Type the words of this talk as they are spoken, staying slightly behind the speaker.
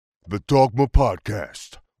The Dogma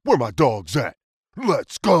Podcast. Where my dog's at?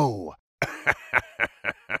 Let's go!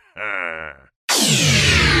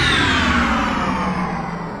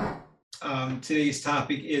 Today's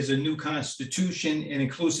topic is a new constitution and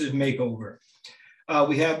inclusive makeover.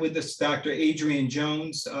 We have with us Dr. Adrian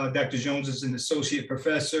Jones. Dr. Jones is an associate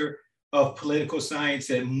professor of political science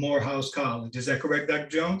at Morehouse College. Is that correct, Dr.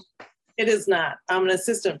 Jones? It is not. I'm an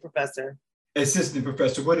assistant professor. Assistant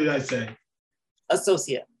professor. What did I say?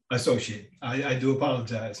 Associate. Associate. I do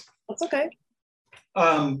apologize. That's okay.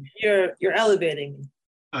 You're elevating me.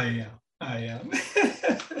 I am.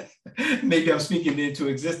 Maybe I'm speaking into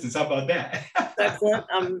existence. How about that? Excellent.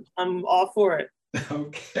 I'm all for it.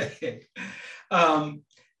 Okay. The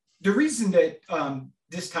reason that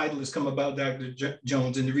this title has come about, Dr.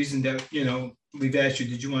 Jones, and the reason that we've asked you,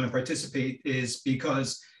 did you want to participate, is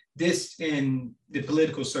because this in the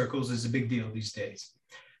political circles is a big deal these days.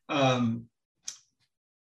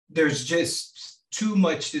 There's just too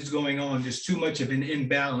much that's going on. There's too much of an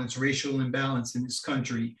imbalance, racial imbalance in this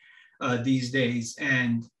country these days.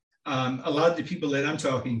 And a lot of the people that I'm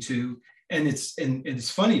talking to, and it's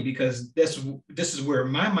funny because this is where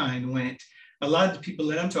my mind went. A lot of the people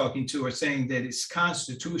that I'm talking to are saying that it's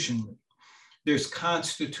constitutionally. There's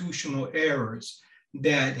constitutional errors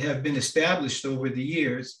that have been established over the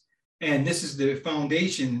years. And this is the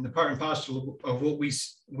foundation and the part and parcel of what we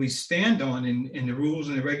stand on in the rules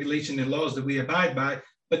and the regulation and laws that we abide by,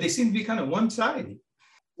 but they seem to be kind of one-sided.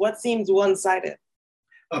 What seems one-sided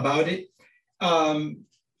about it? The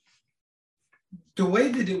way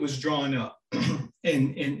that it was drawn up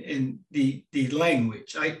in the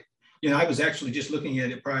language, I was actually just looking at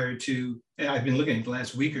it prior to, and I've been looking at it the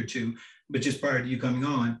last week or two, but just prior to you coming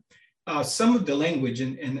on, some of the language,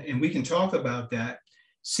 and we can talk about that,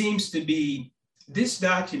 seems to be, these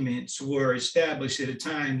documents were established at a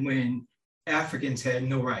time when Africans had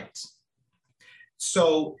no rights.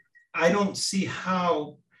 So I don't see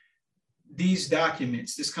how these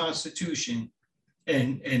documents, this Constitution,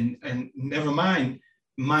 and never mind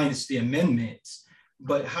minus the amendments,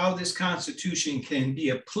 but how this Constitution can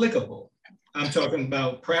be applicable. I'm talking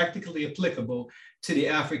about practically applicable to the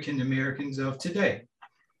African Americans of today.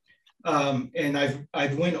 And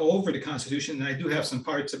I've went over the Constitution, and I do have some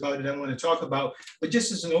parts about it I want to talk about, but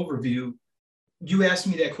just as an overview, you asked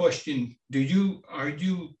me that question, are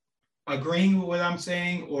you agreeing with what I'm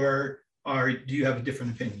saying, or do you have a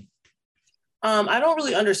different opinion? I don't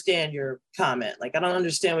really understand your comment. I don't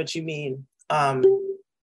understand what you mean. I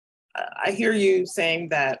hear you saying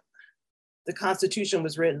that the Constitution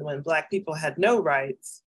was written when Black people had no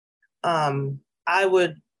rights. I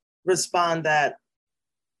would respond that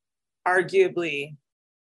arguably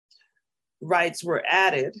rights were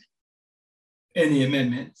added. In the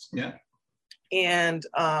amendments, yeah. And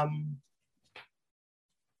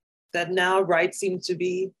that now rights seem to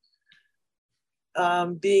be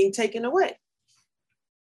being taken away.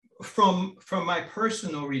 From my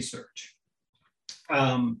personal research,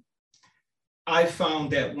 I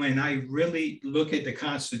found that when I really look at the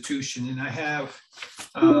Constitution, and I have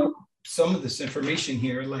some of this information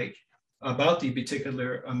here, about the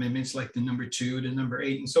particular amendments, like the number 2, the number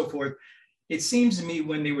 8, and so forth, it seems to me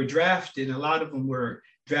when they were drafted, a lot of them were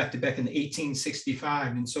drafted back in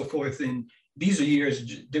 1865 and so forth. And these are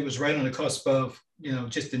years that was right on the cusp of,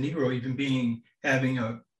 just the Negro even having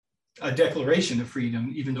a declaration of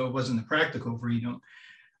freedom, even though it wasn't a practical freedom.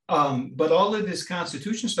 But all of this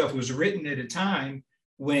Constitution stuff was written at a time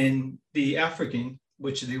when the African,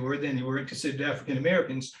 which they were then, they weren't considered African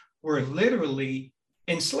Americans, were literally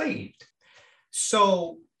enslaved.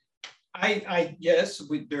 So yes,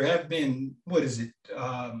 there have been,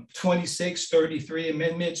 26, 33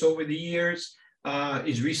 amendments over the years,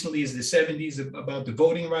 as recently as the 70s about the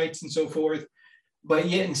voting rights and so forth. But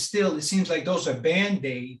yet and still, it seems like those are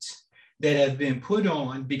Band-Aids that have been put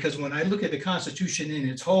on, because when I look at the Constitution in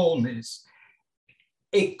its wholeness,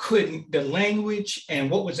 the language and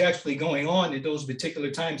what was actually going on at those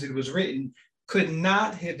particular times that it was written could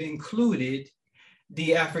not have included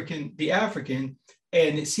the African,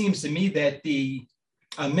 and it seems to me that the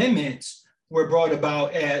amendments were brought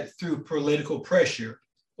about through political pressure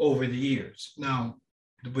over the years. Now,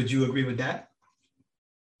 would you agree with that?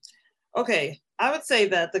 Okay, I would say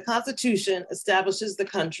that the Constitution establishes the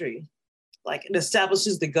country, it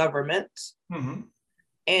establishes the government, mm-hmm.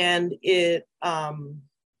 And it,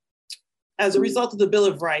 as a result of the Bill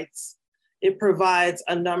of Rights, it provides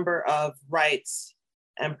a number of rights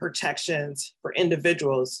and protections for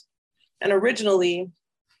individuals. And originally,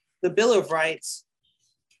 the Bill of Rights,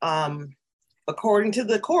 according to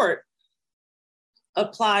the court,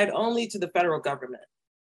 applied only to the federal government.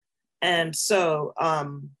 And so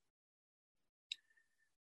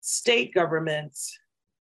state governments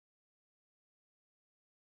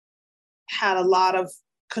had a lot of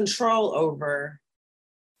control over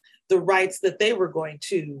the rights that they were going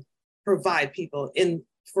to provide people in,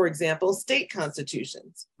 for example, state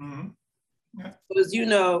constitutions. Mm-hmm. Yeah. So as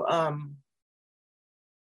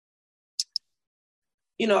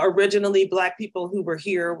originally Black people who were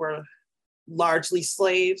here were largely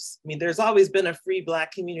slaves. I mean, there's always been a free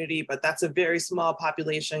Black community, but that's a very small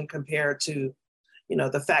population compared to,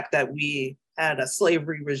 the fact that we had a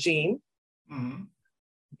slavery regime. Mm-hmm.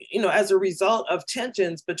 As a result of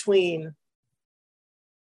tensions between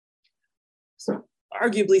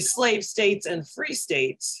arguably slave states and free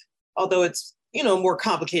states, although it's, more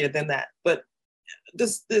complicated than that. But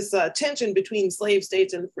this tension between slave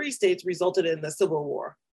states and free states resulted in the Civil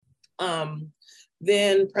War.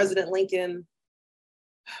 Then President Lincoln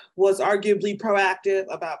was arguably proactive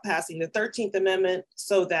about passing the 13th Amendment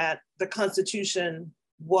so that the Constitution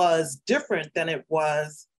was different than it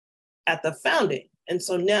was at the founding. And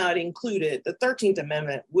so now it included the 13th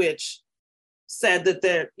Amendment, which said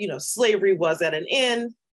that slavery was at an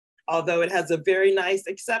end, although it has a very nice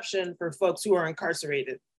exception for folks who are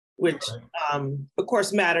incarcerated, which of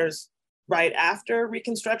course matters right after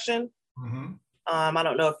Reconstruction. Mm-hmm. I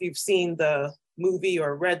don't know if you've seen the movie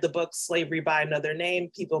or read the book Slavery by Another Name.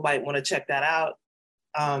 People might want to check that out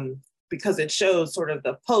because it shows sort of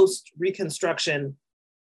the post-Reconstruction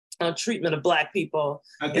treatment of Black people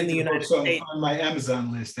in the United States. On my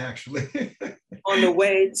Amazon list, actually. On the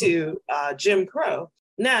way to Jim Crow.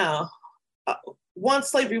 Now, once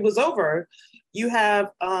slavery was over, you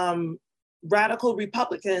have radical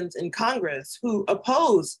Republicans in Congress who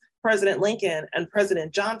oppose President Lincoln and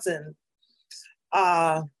President Johnson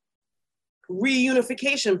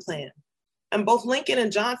reunification plan. And both Lincoln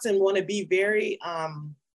and Johnson want to be very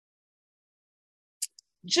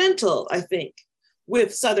gentle, I think,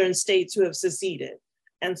 with Southern states who have seceded.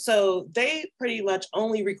 And so they pretty much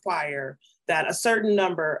only require that a certain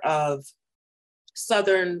number of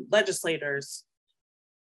Southern legislators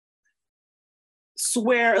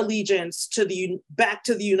swear allegiance back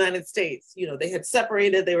to the United States. They had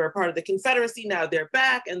separated, they were a part of the Confederacy, now they're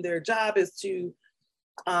back, and their job is to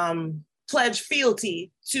pledge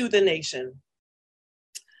fealty to the nation.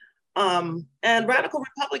 And radical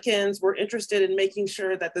Republicans were interested in making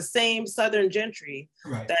sure that the same Southern gentry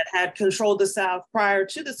that had controlled the South prior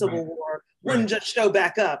to the Civil War wouldn't just show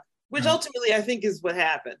back up, which ultimately I think is what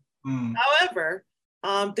happened. However,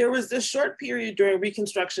 there was this short period during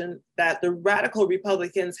Reconstruction that the radical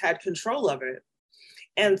Republicans had control of it.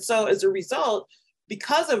 And so as a result,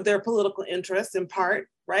 because of their political interests in part,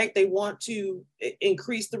 they want to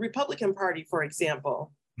increase the Republican Party, for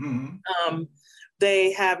example.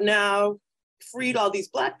 They have now freed all these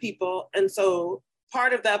Black people. And so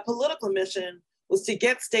part of that political mission was to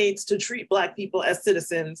get states to treat Black people as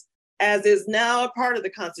citizens, as is now a part of the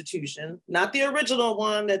Constitution, not the original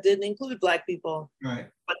one that didn't include Black people,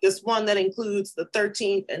 but this one that includes the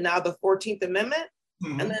 13th and now the 14th Amendment.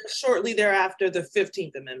 And then shortly thereafter, the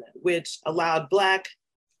 15th Amendment, which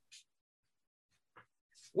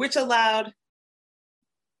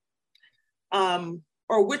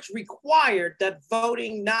required that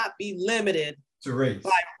voting not be limited to race. By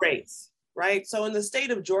race, right? So in the state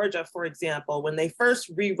of Georgia, for example, when they first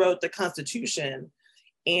rewrote the Constitution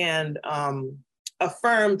and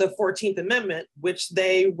affirmed the 14th Amendment, which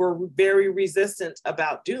they were very resistant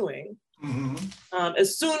about doing,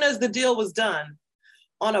 as soon as the deal was done,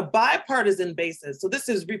 on a bipartisan basis, so this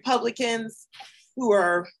is Republicans who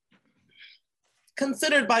are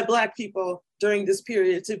considered by Black people during this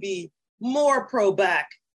period to be more pro-Black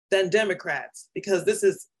than Democrats, because this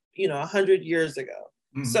is, 100 years ago.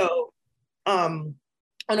 So on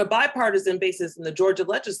a bipartisan basis in the Georgia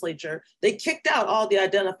legislature, they kicked out all the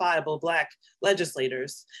identifiable Black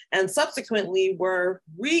legislators and subsequently were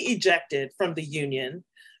re-ejected from the Union.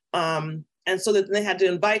 And so that they had to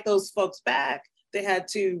invite those folks back. They had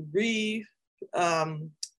to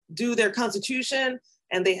do their Constitution,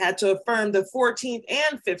 and they had to affirm the 14th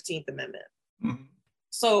and 15th Amendment.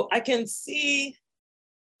 So I can see,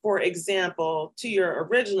 for example, to your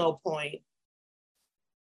original point,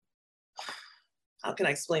 how can I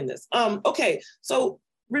explain this? Okay, so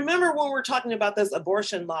remember when we're talking about this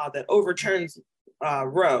abortion law that overturns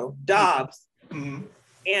Dobbs?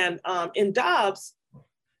 And in Dobbs,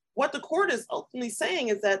 what the court is ultimately saying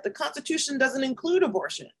is that the Constitution doesn't include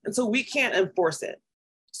abortion, and so we can't enforce it.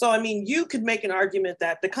 So, I mean, you could make an argument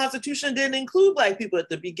that the Constitution didn't include Black people at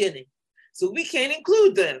the beginning, so we can't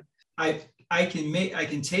include them. I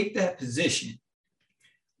can take that position,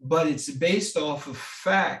 but it's based off of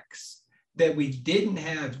facts that we didn't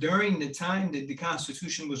have during the time that the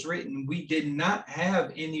Constitution was written. We did not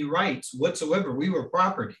have any rights whatsoever. We were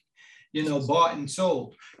property, bought and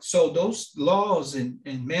sold. So those laws and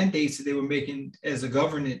mandates that they were making as a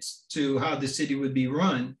governance to how the city would be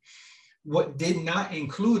run, what did not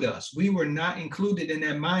include us. We were not included in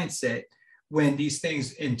that mindset when these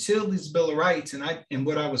things, until this Bill of Rights, and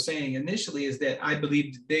what I was saying initially is that I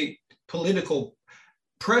believe the political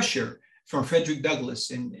pressure from Frederick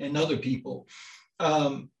Douglass and other people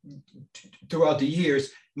throughout the years,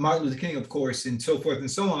 Martin Luther King, of course, and so forth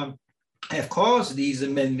and so on, have caused these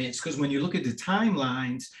amendments. Because when you look at the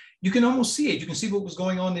timelines, you can almost see it. You can see what was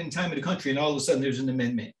going on in the time of the country, and all of a sudden there's an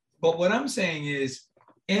amendment. But what I'm saying is,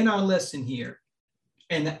 in our lesson here,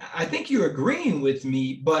 and I think you're agreeing with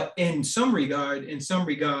me, but in some regard,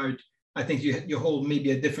 I think you hold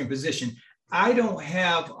maybe a different position. I don't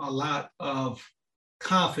have a lot of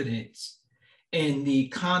confidence in the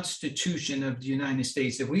Constitution of the United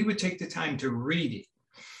States. If we would take the time to read it,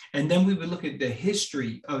 and then we would look at the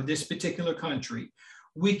history of this particular country,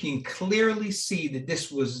 we can clearly see that this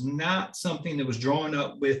was not something that was drawn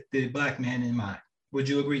up with the Black man in mind. Would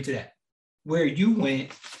you agree to that? Where you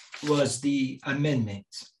went was the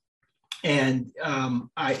amendments. And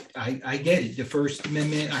I get it. The First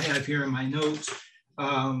Amendment I have here in my notes,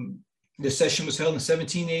 the session was held in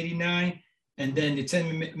 1789, and then the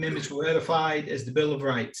 10 amendments were ratified as the Bill of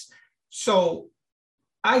Rights. So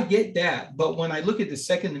I get that, but when I look at the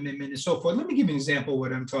Second Amendment and so forth, let me give you an example of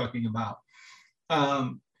what I'm talking about.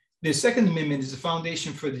 The Second Amendment is a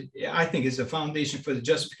foundation for I think is a foundation for the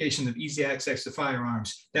justification of easy access to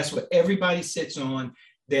firearms. That's what everybody sits on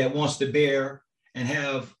that wants to bear and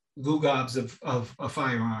have gugobs of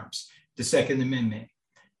firearms, the Second Amendment.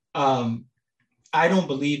 I don't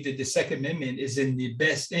believe that the Second Amendment is in the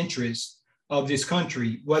best interest of this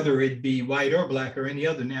country, whether it be white or Black or any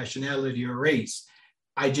other nationality or race.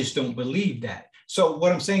 I just don't believe that. So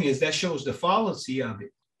what I'm saying is that shows the fallacy of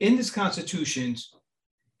it. In this Constitution,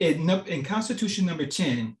 in Constitution number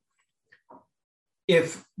 10,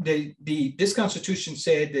 if this Constitution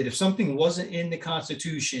said that if something wasn't in the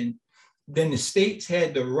Constitution, then the states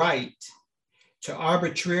had the right to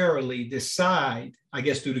arbitrarily decide, I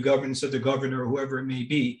guess through the governance of the governor or whoever it may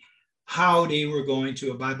be, how they were going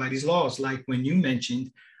to abide by these laws. Like when you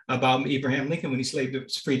mentioned about Abraham Lincoln when he freed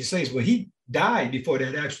the slaves. Well, he died before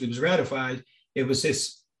that actually was ratified. It was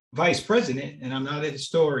his vice president, and I'm not a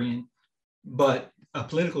historian, but a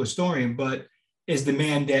political historian, but is the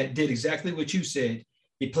man that did exactly what you said.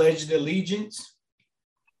 He pledged allegiance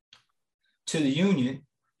to the Union,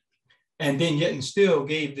 and then yet and still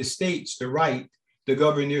gave the states the right to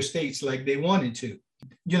govern their states like they wanted to.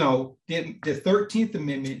 The 13th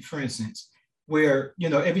Amendment, for instance, where,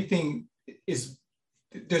 everything is,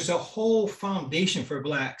 there's a whole foundation for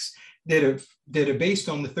Blacks that are based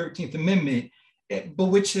on the 13th Amendment, but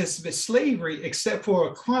which says that slavery, except for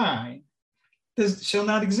a crime, shall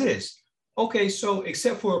not exist. Okay, so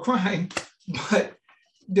except for a crime, but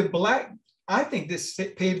I think this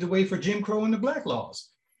paved the way for Jim Crow and the Black laws.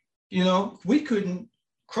 We couldn't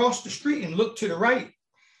cross the street and look to the right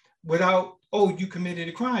without, oh, you committed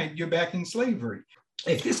a crime, you're back in slavery.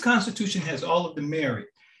 If this Constitution has all of the merit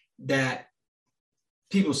that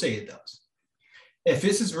people say it does, if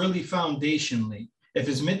this is really foundationally, if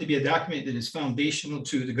it's meant to be a document that is foundational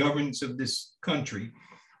to the governance of this country,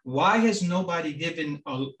 why has nobody given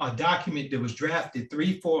a document that was drafted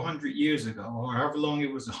 300-400 years ago, or however long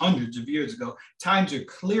it was, hundreds of years ago? Times are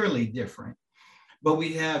clearly different, but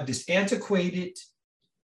we have this antiquated,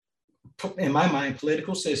 in my mind,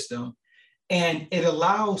 political system, and it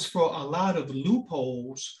allows for a lot of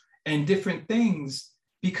loopholes and different things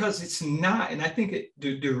because it's not, and I think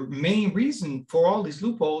the main reason for all these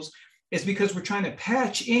loopholes is because we're trying to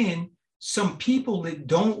patch in some people that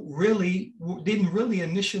didn't really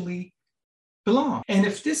initially belong. And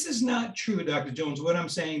if this is not true, Dr. Jones, what I'm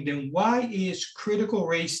saying, then why is critical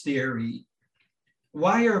race theory,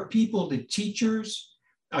 why are people, the teachers,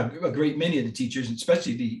 a great many of the teachers,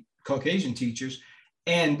 especially the Caucasian teachers,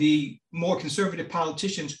 and the more conservative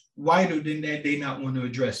politicians, why do they not want to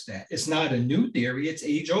address that? It's not a new theory, it's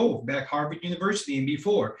age old, back Harvard University and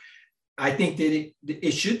before. I think that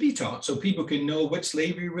it should be taught so people can know what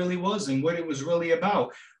slavery really was and what it was really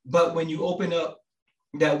about. But when you open up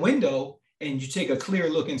that window and you take a clear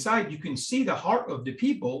look inside, you can see the heart of the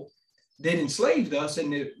people that enslaved us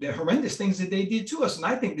and the horrendous things that they did to us. And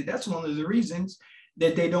I think that that's one of the reasons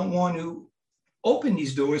that they don't want to open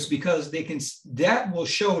these doors, because that will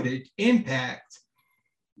show the impact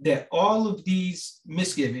that all of these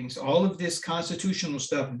misgivings, all of this constitutional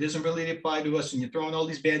stuff doesn't really apply to us, and you're throwing all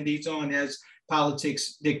these band-aids on as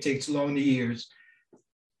politics dictates along the years,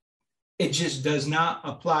 it just does not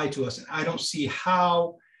apply to us. And I don't see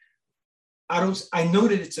how, I know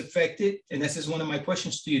that it's affected, and this is one of my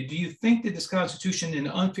questions to you. Do you think that this Constitution and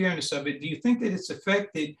the unfairness of it, do you think that it's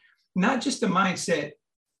affected not just the mindset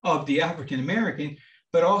of the African American,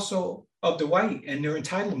 but also of the white and their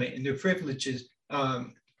entitlement and their privileges,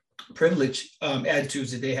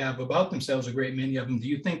 attitudes that they have about themselves, a great many of them? Do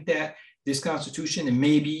you think that this Constitution and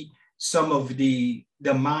maybe some of the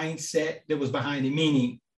mindset that was behind it,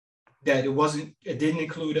 meaning that it didn't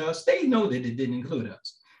include us, they know that it didn't include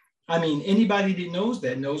us. I mean, anybody that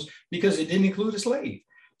knows because it didn't include a slave.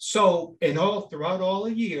 So, and throughout all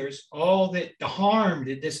the years, all the harm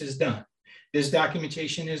that this has done, this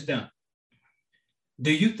documentation has done,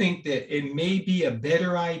 do you think that it may be a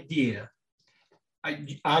better idea?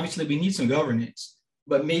 Obviously, we need some governance,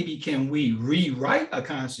 but maybe can we rewrite a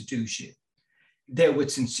constitution that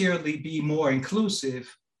would sincerely be more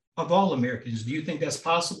inclusive of all Americans? Do you think that's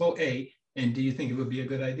possible, A? And do you think it would be a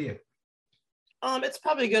good idea? It's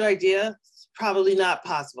probably a good idea. It's probably not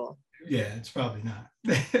possible. Yeah, it's probably not.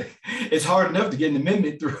 It's hard enough to get an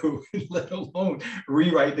amendment through, let alone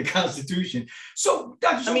rewrite the Constitution. So,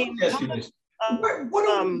 Dr. Let me ask you this.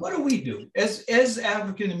 What do we do as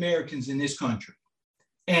African Americans in this country,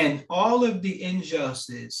 and all of the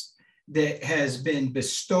injustice that has been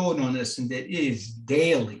bestowed on us and that is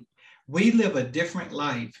daily? We live a different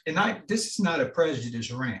life. And this is not a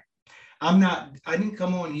prejudice rant. I didn't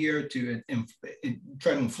come on here to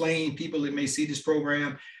try to inflame people that may see this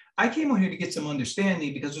program. I came on here to get some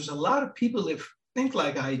understanding, because there's a lot of people that think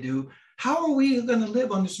like I do. How are we going to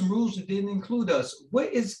live under some rules that didn't include us?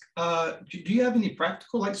 What is, do you have any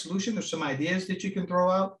practical solution or some ideas that you can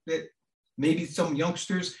throw out that maybe some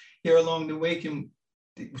youngsters here along the way can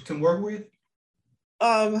work with?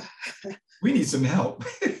 We need some help.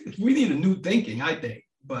 We need a new thinking, I think.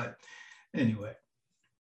 But anyway.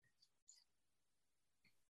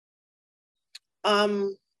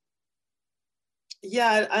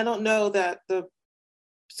 Yeah, I don't know that the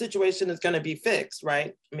situation is going to be fixed,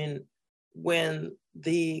 right? I mean, when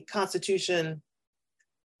the Constitution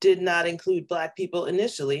did not include Black people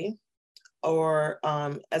initially, or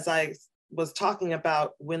as I was talking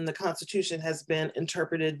about, when the Constitution has been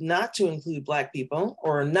interpreted not to include Black people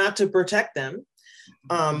or not to protect them,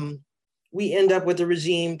 we end up with a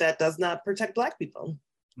regime that does not protect Black people.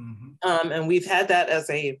 Mm-hmm. And we've had that as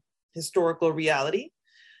a historical reality.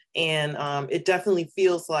 And it definitely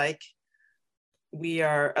feels like we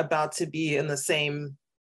are about to be in the same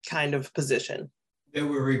kind of position. That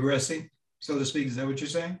we're regressing, so to speak. Is that what you're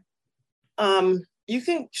saying? You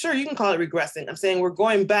can call it regressing. I'm saying we're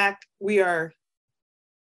going back. We are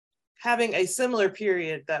having a similar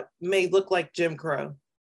period that may look like Jim Crow.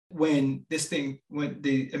 When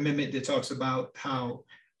the amendment that talks about how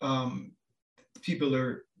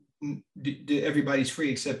everybody's free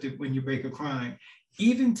except when you break a crime,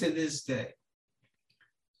 even to this day,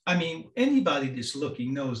 I mean, anybody that's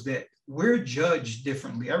looking knows that we're judged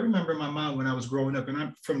differently. I remember my mom when I was growing up,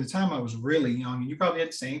 and from the time I was really young, and you probably had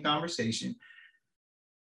the same conversation.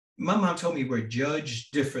 My mom told me we're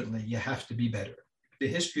judged differently. You have to be better. The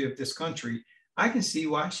history of this country, I can see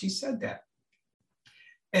why she said that.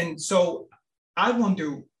 And so I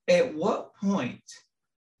wonder, at what point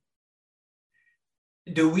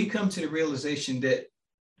do we come to the realization that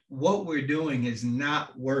what we're doing is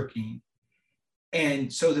not working,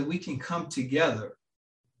 and so that we can come together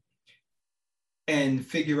and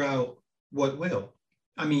figure out what will?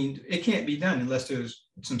 I mean, it can't be done unless there's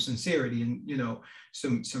some sincerity and,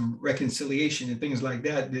 some reconciliation and things like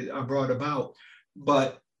that are brought about.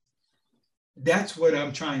 But that's what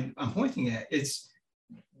I'm pointing at. It's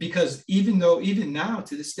because even now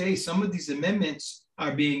to this day, some of these amendments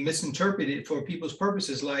are being misinterpreted for people's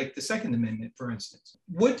purposes, like the Second Amendment, for instance.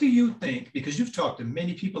 What do you think? Because you've talked to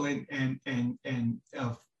many people and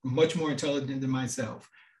much more intelligent than myself.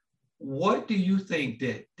 What do you think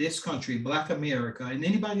that this country, Black America, and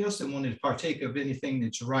anybody else that wanted to partake of anything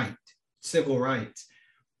that's right, civil rights,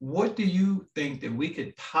 what do you think that we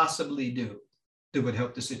could possibly do that would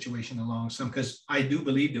help the situation along some? Because I do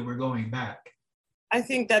believe that we're going back. I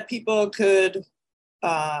think that people could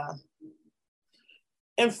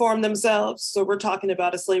inform themselves. So we're talking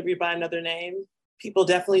about a slavery by another name. People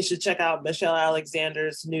definitely should check out Michelle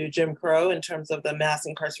Alexander's new Jim Crow in terms of the mass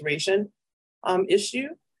incarceration issue.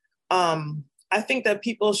 I think that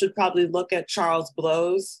people should probably look at Charles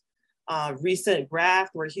Blow's recent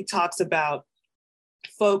draft, where he talks about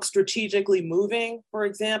folks strategically moving, for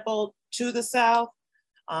example, to the South,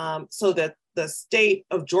 so that the state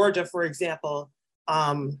of Georgia, for example,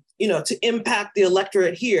 to impact the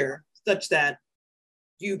electorate here, such that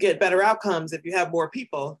you get better outcomes if you have more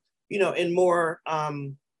people, in more,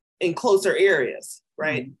 in closer areas,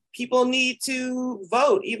 right? Mm-hmm. People need to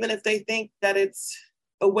vote, even if they think that it's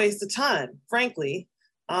a waste of time, frankly,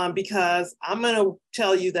 because I'm going to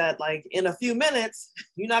tell you that, like, in a few minutes,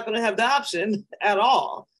 you're not going to have the option at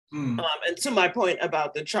all. Mm. And to my point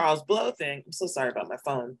about the Charles Blow thing, I'm so sorry about my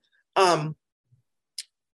phone.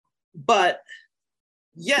 But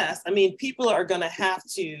yes, I mean, people are going to have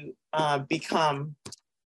to become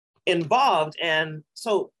involved. And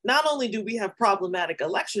so not only do we have problematic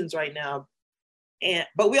elections right now,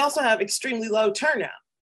 but we also have extremely low turnout,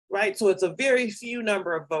 right? So it's a very few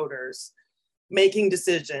number of voters making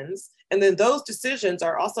decisions. And then those decisions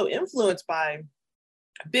are also influenced by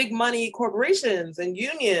big money corporations and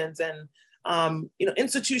unions and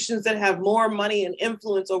institutions that have more money and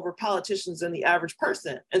influence over politicians than the average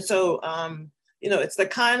person. And so, it's the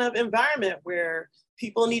kind of environment where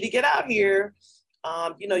people need to get out here.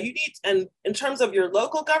 You need, and in terms of your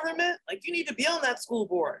local government, like, you need to be on that school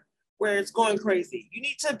board where it's going crazy. You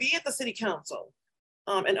need to be at the city council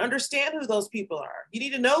and understand who those people are. You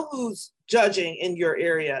need to know who's judging in your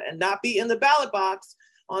area and not be in the ballot box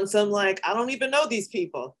on some, like, I don't even know these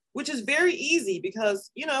people, which is very easy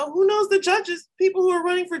because, who knows the judges, people who are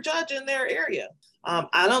running for judge in their area.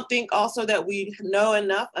 I don't think also that we know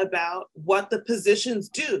enough about what the positions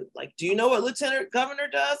do. Like, do you know what lieutenant governor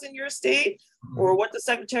does in your state, or what the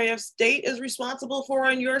secretary of state is responsible for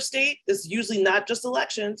in your state? It's usually not just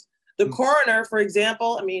elections. The coroner, for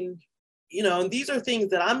example, I mean, these are things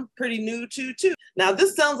that I'm pretty new to too. Now,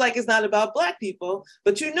 this sounds like it's not about Black people,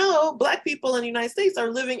 but Black people in the United States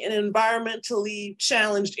are living in environmentally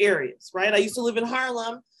challenged areas, right? I used to live in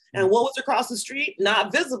Harlem, and what was across the street?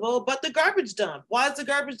 Not visible, but the garbage dump. Why is the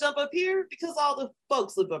garbage dump up here? Because all the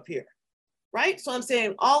folks live up here, right? So I'm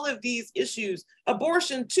saying all of these issues,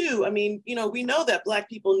 abortion too. I mean, we know that Black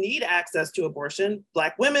people need access to abortion,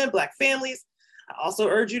 Black women, Black families. I also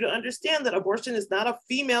urge you to understand that abortion is not a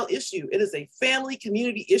female issue. It is a family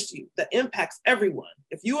community issue that impacts everyone.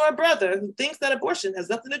 If you are a brother who thinks that abortion has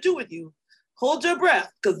nothing to do with you, hold your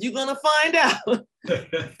breath, because you're going to find out.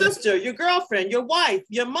 Sister, your girlfriend, your wife,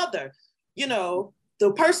 your mother,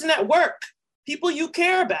 the person at work, people you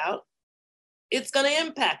care about, it's going to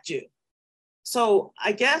impact you. So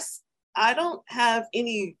I guess I don't have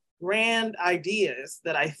any grand ideas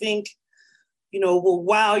that I think, will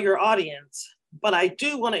wow your audience. But I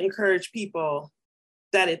do want to encourage people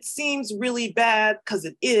that it seems really bad, because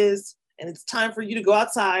it is, and it's time for you to go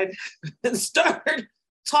outside and start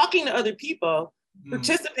talking to other people,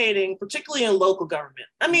 participating, particularly in local government.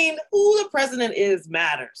 I mean, who the president is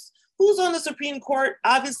matters. Who's on the Supreme Court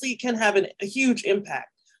obviously can have a huge impact.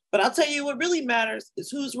 But I'll tell you what really matters is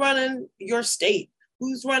who's running your state,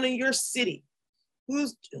 who's running your city,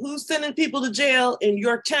 who's sending people to jail in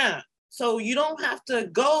your town. So you don't have to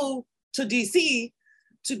go to DC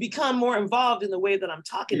to become more involved in the way that I'm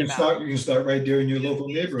talking about. You can start right there in your local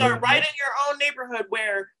neighborhood. Start right in your own neighborhood,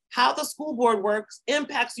 where how the school board works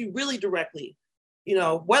impacts you really directly.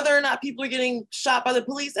 Whether or not people are getting shot by the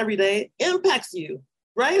police every day impacts you,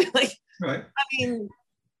 right? Like, right. I mean,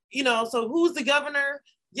 so who's the governor?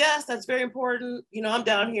 Yes, that's very important. I'm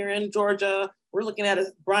down here in Georgia. We're looking at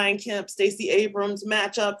a Brian Kemp, Stacey Abrams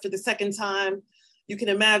matchup for the second time. You can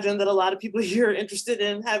imagine that a lot of people here are interested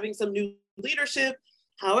in having some new leadership.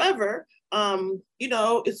 However,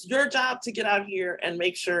 it's your job to get out here and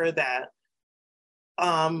make sure that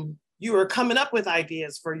you are coming up with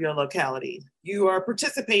ideas for your locality. You are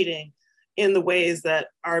participating in the ways that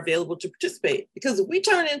are available to participate. Because if we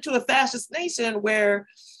turn into a fascist nation where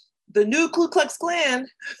the new Ku Klux Klan,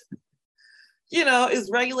 is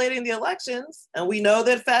regulating the elections, and we know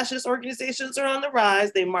that fascist organizations are on the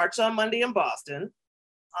rise. They marched on Monday in Boston.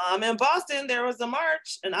 In Boston, there was a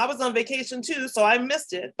march, and I was on vacation too, so I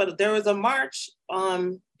missed it. But there was a march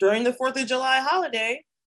during the 4th of July holiday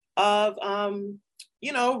of,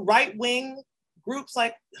 right-wing groups.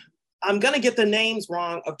 Like, I'm going to get the names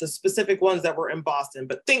wrong of the specific ones that were in Boston,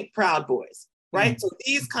 but think Proud Boys, right? So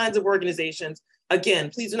these kinds of organizations, again,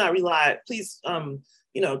 please do not rely. Please,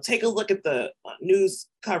 take a look at the news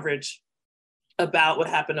coverage about what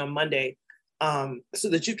happened on Monday, so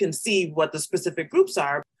that you can see what the specific groups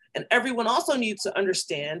are. And everyone also needs to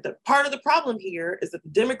understand that part of the problem here is that the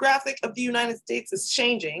demographic of the United States is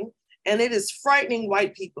changing, and it is frightening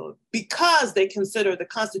white people because they consider the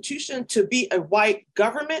Constitution to be a white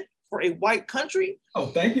government for a white country. Oh,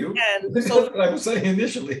 thank you. And so I was saying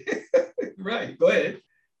initially. Right, go ahead.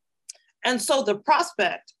 And so the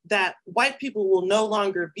prospect that white people will no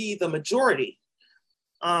longer be the majority,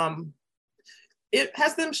 it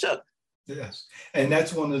has them shook. Yes, and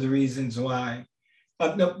that's one of the reasons why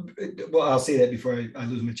No, well, I'll say that before I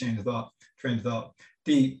lose my train of thought.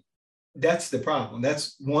 That's the problem.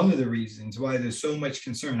 That's one of the reasons why there's so much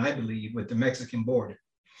concern, I believe, with the Mexican border.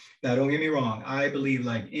 Now, don't get me wrong. I believe,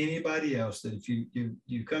 like anybody else, that if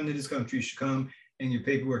you come to this country, you should come and your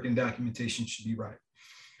paperwork and documentation should be right.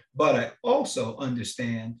 But I also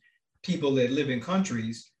understand people that live in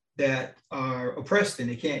countries that are oppressed and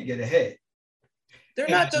they can't get ahead. They're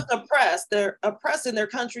not just oppressed, they're oppressed in their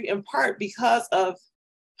country in part because of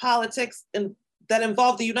politics that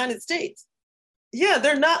involve the United States. Yeah,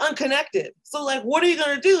 they're not unconnected. So like, what are you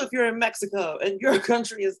gonna do if you're in Mexico and your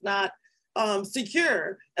country is not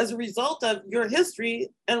secure as a result of your history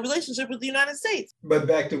and relationship with the United States? But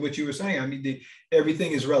back to what you were saying, I mean,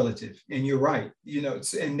 everything is relative, and you're right,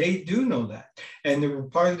 and they do know that.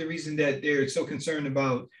 And part of the reason that they're so concerned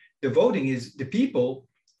about the voting is the people,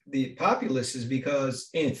 the populace, is because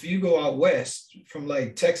if you go out west from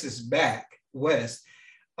like Texas back west,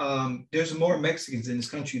 there's more Mexicans in this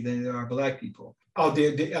country than there are Black people. Out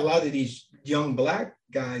there, a lot of these young Black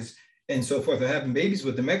guys and so forth are having babies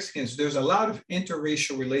with the Mexicans. There's a lot of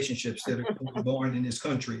interracial relationships that are born in this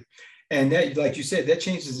country. And that, like you said, that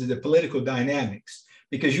changes the political dynamics.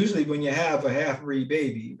 Because usually when you have a half-breed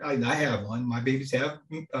baby, I have one, my babies have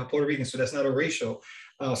Puerto Rican, so that's not a racial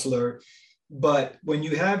slur. But when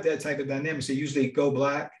you have that type of dynamics, they usually go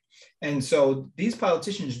Black. And so these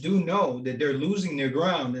politicians do know that they're losing their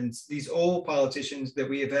ground. And these old politicians that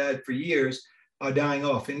we have had for years are dying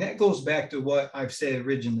off. And that goes back to what I've said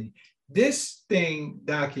originally. This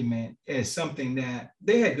document is something that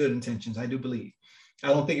they had good intentions, I do believe. I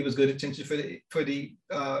don't think it was good intentions for the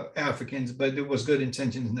Africans, but it was good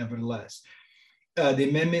intentions nevertheless. The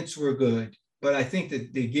amendments were good, but I think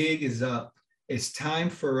that the gig is up. It's time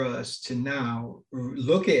for us to now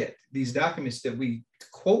look at these documents that we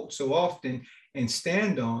quote so often and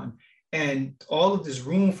stand on, and all of this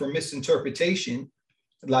room for misinterpretation,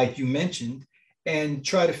 like you mentioned, and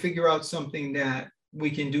try to figure out something that we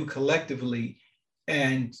can do collectively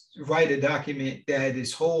and write a document that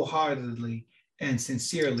is wholeheartedly and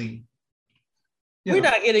sincerely. We're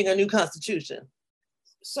not getting a new constitution.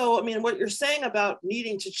 So, I mean, what you're saying about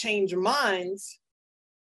needing to change minds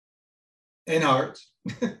and hearts,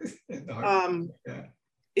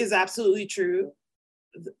 is absolutely true.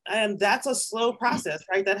 And that's a slow process,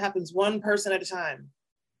 right? That happens one person at a time.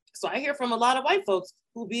 So I hear from a lot of white folks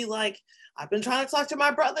who be like, I've been trying to talk to my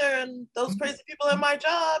brother and those crazy people at my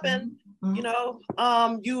job. And,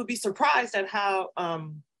 you would be surprised at how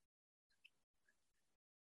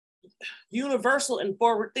universal and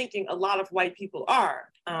forward thinking a lot of white people are.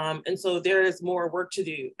 And so there is more work to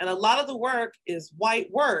do. And a lot of the work is white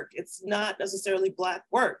work. It's not necessarily Black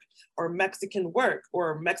work or Mexican work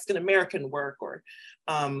or Mexican American work or,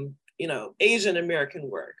 Asian American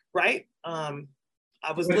work, right?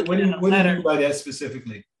 I was looking at a letter. What do you mean by that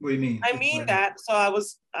specifically? What do you mean? I mean that. So I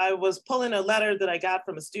was pulling a letter that I got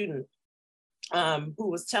from a student who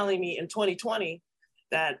was telling me in 2020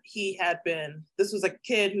 that this was a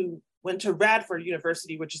kid who went to Radford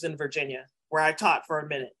University, which is in Virginia, where I taught for a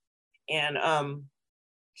minute. And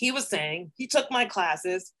he was saying he took my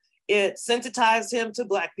classes. It sensitized him to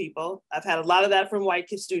Black people. I've had a lot of that from white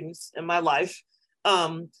students in my life.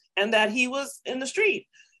 And that he was in the street,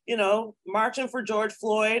 marching for George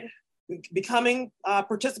Floyd, becoming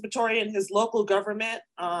participatory in his local government.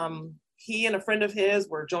 He and a friend of his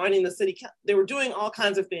were joining the city. They were doing all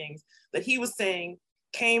kinds of things that he was saying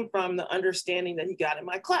came from the understanding that he got in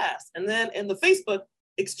my class. And then in the Facebook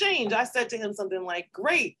exchange, I said to him something like,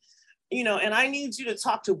 great, and I need you to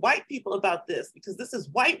talk to white people about this because this is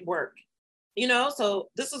white work, so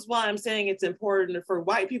this is why I'm saying it's important for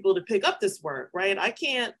white people to pick up this work, right? I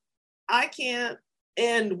can't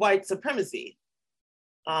end white supremacy.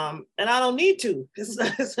 And I don't need to.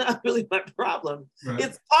 It's not really my problem. Right.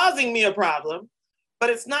 It's causing me a problem, but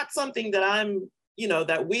it's not something that I'm,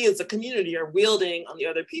 that we as a community are wielding on the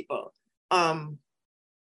other people. And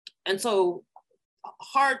so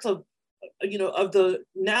hearts of the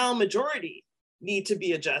now majority need to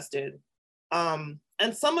be adjusted.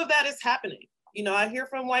 And some of that is happening. I hear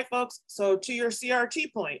from white folks. So to your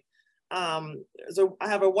CRT point, I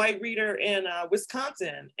have a white reader in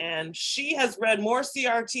Wisconsin, and she has read more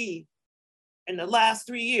CRT in the last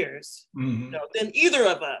 3 years than either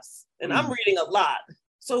of us. And I'm reading a lot.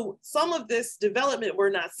 So some of this development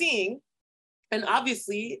we're not seeing, and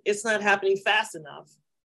obviously it's not happening fast enough,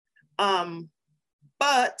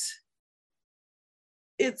 but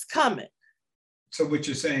it's coming. So what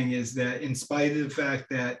you're saying is that in spite of the fact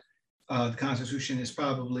that the Constitution is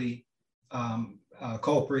probably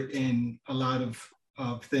culprit in a lot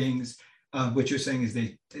of things, what you're saying is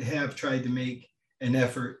they have tried to make an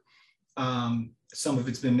effort. Some of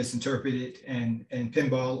it's been misinterpreted and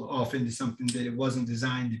pinball off into something that it wasn't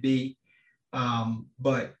designed to be.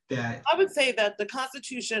 But that I would say that the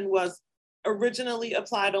Constitution was originally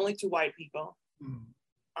applied only to white people.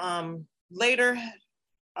 Later,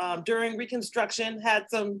 during Reconstruction, had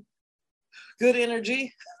some good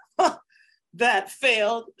energy that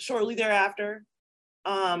failed shortly thereafter.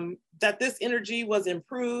 That this energy was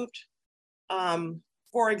improved.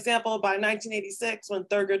 For example, by 1986, when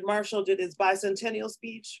Thurgood Marshall did his bicentennial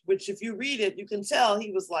speech, which if you read it, you can tell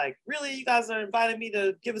he was like, really, you guys are inviting me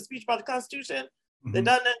to give a speech about the Constitution that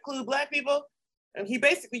doesn't include Black people? And he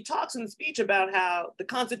basically talks in the speech about how the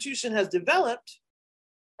Constitution has developed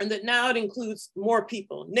and that now it includes more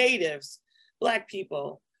people, natives, Black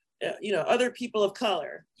people, other people of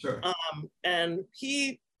color. Sure. And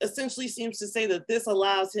he essentially seems to say that this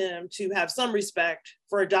allows him to have some respect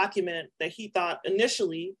for a document that he thought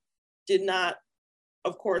initially did not,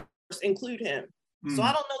 of course, include him. So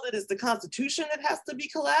I don't know that it's the Constitution that has to be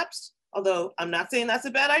collapsed, although I'm not saying that's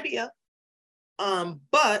a bad idea.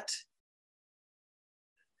 But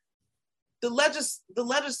the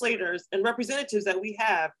legislators and representatives that we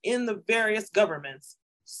have in the various governments,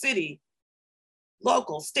 city,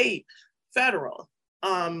 local, state, federal,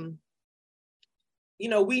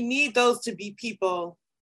 we need those to be people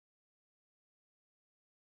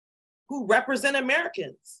who represent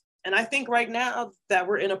Americans. And I think right now that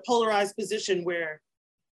we're in a polarized position where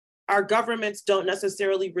our governments don't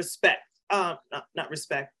necessarily respect, not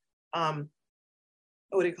respect, what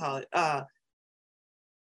do you call it?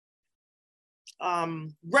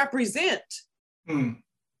 Represent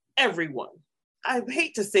everyone. I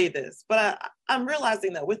hate to say this, but I'm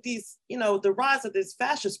realizing that with these, the rise of these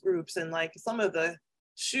fascist groups and like some of the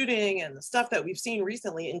shooting and the stuff that we've seen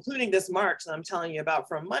recently, including this march that I'm telling you about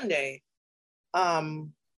from Monday,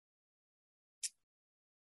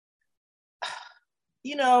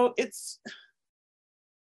 it's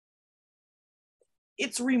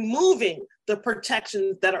removing the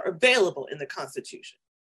protections that are available in the Constitution,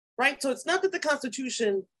 right? So it's not that the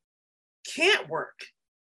Constitution can't work,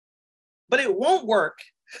 but it won't work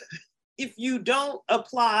if you don't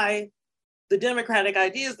apply the democratic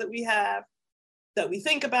ideas that we have, that we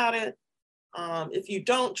think about it, if you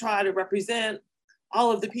don't try to represent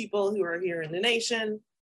all of the people who are here in the nation.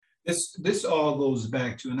 This all goes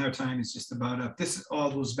back to, and our time is just about up, this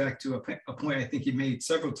all goes back to a point I think you made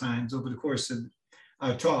several times over the course of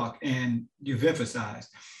our talk, and you've emphasized,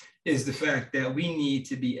 is the fact that we need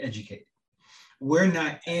to be educated. We're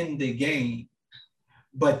not in the game,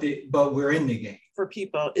 but we're in the game. For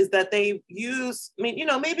people is that they use,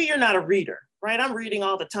 maybe you're not a reader, right? I'm reading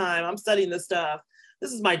all the time. I'm studying this stuff.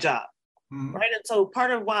 This is my job, right? And so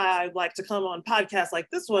part of why I like to come on podcasts like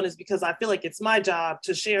this one is because I feel like it's my job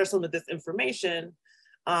to share some of this information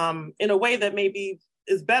in a way that maybe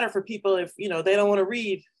is better for people if, they don't want to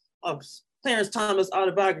read Clarence Thomas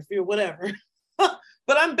autobiography or whatever.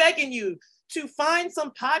 But I'm begging you to find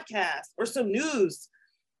some podcasts or some news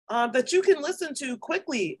that you can listen to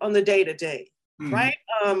quickly on the day-to-day, right?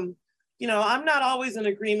 I'm not always in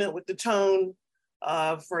agreement with the tone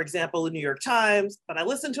of, for example, the New York Times, but I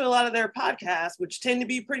listen to a lot of their podcasts, which tend to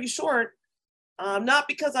be pretty short, not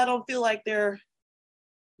because I don't feel like they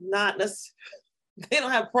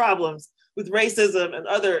don't have problems with racism and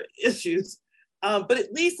other issues, but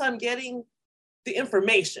at least I'm getting the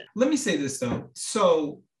information. Let me say this though.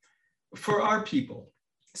 So for our people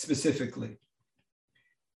specifically,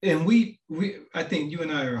 and I think you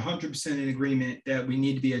and I are 100% in agreement that we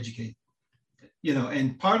need to be educated,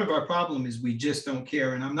 and part of our problem is we just don't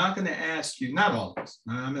care. And I'm not going to ask you, not all of us,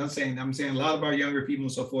 I'm saying a lot of our younger people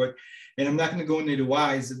and so forth, and I'm not going to go into the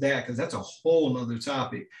whys of that because that's a whole nother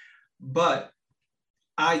topic. But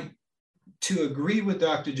to agree with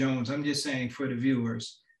Dr. Jones, I'm just saying for the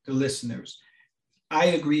viewers, the listeners, I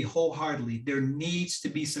agree wholeheartedly. There needs to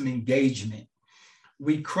be some engagement.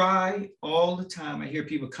 We cry all the time. I hear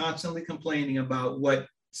people constantly complaining about what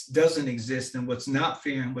doesn't exist and what's not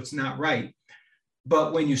fair and what's not right.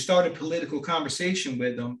 But when you start a political conversation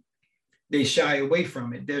with them, they shy away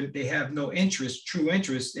from it. They have no true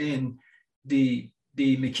interest in the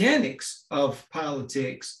mechanics of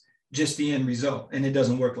politics, just the end result. And it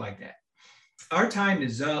doesn't work like that. Our time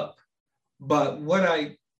is up, but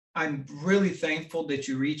I'm really thankful that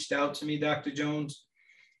you reached out to me, Dr. Jones,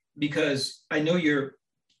 because I know your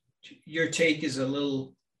take is a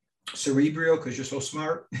little cerebral because you're so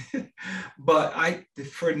smart. But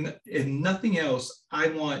if nothing else, I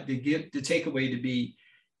want the takeaway to be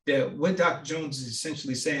that what Dr. Jones is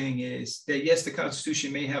essentially saying is that yes, the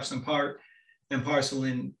Constitution may have some part and parcel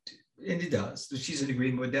in, and it does. She's in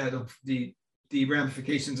agreement with that, of the the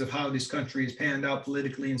ramifications of how this country is panned out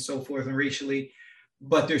politically and so forth and racially,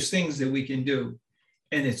 but there's things that we can do.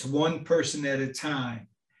 And it's one person at a time.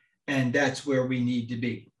 And that's where we need to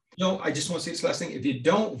be. I just want to say this last thing. If you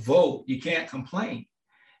don't vote, you can't complain.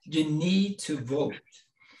 You need to vote.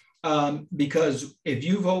 Because if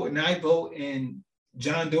you vote and I vote and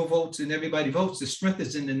John Doe votes and everybody votes, the strength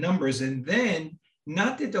is in the numbers. And then,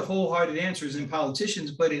 not that the wholehearted answer is in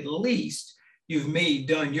politicians, but at least you've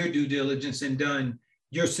done your due diligence and done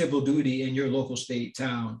your civil duty in your local, state,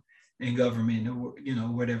 town, and government, or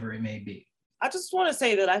whatever it may be. I just want to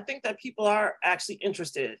say that I think that people are actually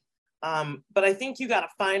interested, but I think you got to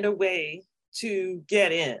find a way to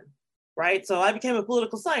get in, right? So I became a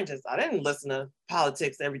political scientist. I didn't listen to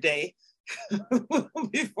politics every day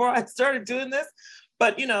before I started doing this,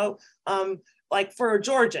 but like for a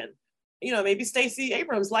Georgian, maybe Stacey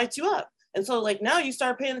Abrams lights you up. And so like now you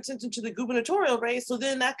start paying attention to the gubernatorial race, so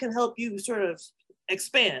then that can help you sort of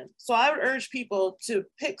expand. So I would urge people to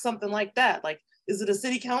pick something like that. Like, is it a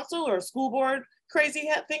city council or a school board crazy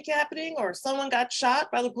thing happening, or someone got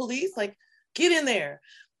shot by the police? Like, get in there,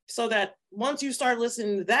 so that once you start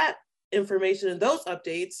listening to that information and those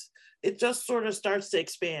updates, it just sort of starts to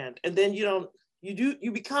expand. And then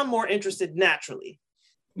you become more interested naturally.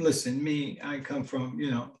 Listen, I come from,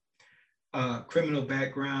 criminal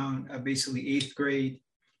background. Basically 8th grade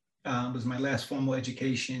was my last formal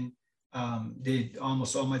education. Did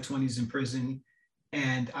almost all my 20s in prison.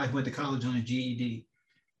 And I went to college on a GED,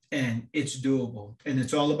 and it's doable. And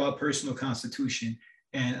it's all about personal constitution.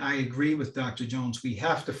 And I agree with Dr. Jones. We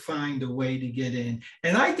have to find a way to get in.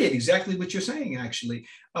 And I did exactly what you're saying, actually.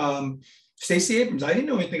 Stacey Abrams, I didn't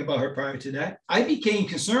know anything about her prior to that. I became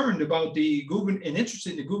concerned about and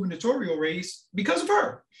interested in the gubernatorial race because of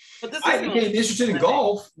her. I became interested in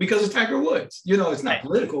golf because of Tiger Woods. It's not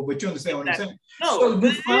political, but you understand what I'm saying. No, so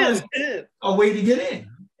we find a way to get in.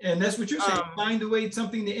 And that's what you're saying. Find a way,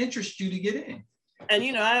 something to interest you to get in. And,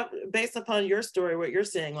 based upon your story, what you're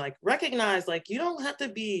saying, like, recognize, like, you don't have to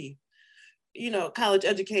be, college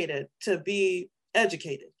educated to be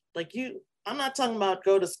educated. Like, I'm not talking about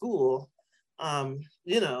go to school.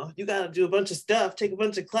 You got to do a bunch of stuff, take a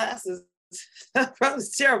bunch of classes. That probably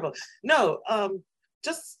terrible. No,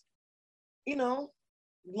 just,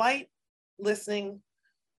 light listening,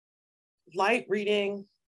 light reading,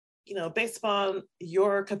 based upon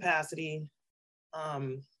your capacity,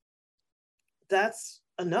 that's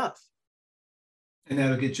enough. And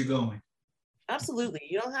that'll get you going. Absolutely.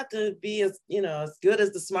 You don't have to be as good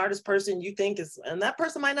as the smartest person you think is, and that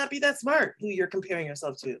person might not be that smart who you're comparing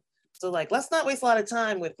yourself to. So like, let's not waste a lot of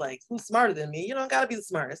time with like, who's smarter than me? You don't got to be the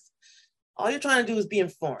smartest. All you're trying to do is be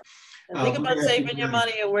informed. And think about saving your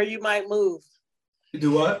money and where you might move.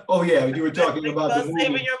 Do what? Oh yeah, you were talking about the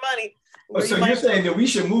saving your money. So you're saying that we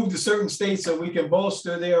should move to certain states so we can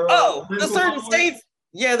bolster their the certain states.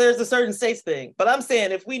 Yeah, there's a certain states thing. But I'm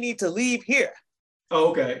saying if we need to leave here. Oh,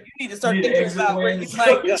 okay. You need to start thinking about where you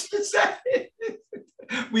might go.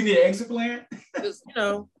 We need an exit plan. Because,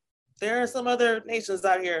 there are some other nations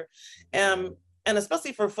out here. And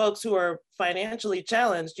especially for folks who are financially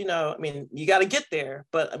challenged, you got to get there.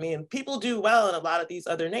 But people do well in a lot of these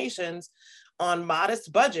other nations on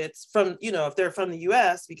modest budgets from, if they're from the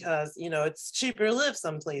US, because, it's cheaper to live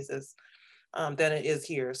some places than it is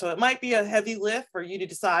here. So it might be a heavy lift for you to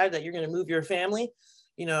decide that you're going to move your family,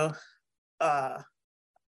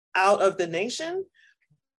 out of the nation.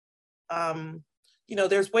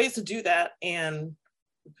 There's ways to do that. And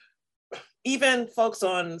even folks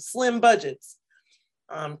on slim budgets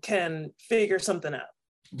can figure something out.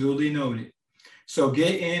 Duly noted. So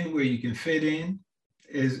get in where you can fit in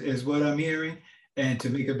is what I'm hearing, and to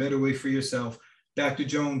make a better way for yourself. Dr.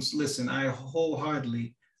 Jones, listen, I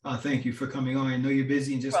wholeheartedly thank you for coming on. I know you're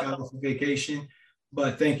busy and just got off of vacation,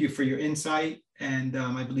 but thank you for your insight, and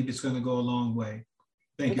I believe it's going to go a long way.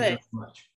 Thank you very much.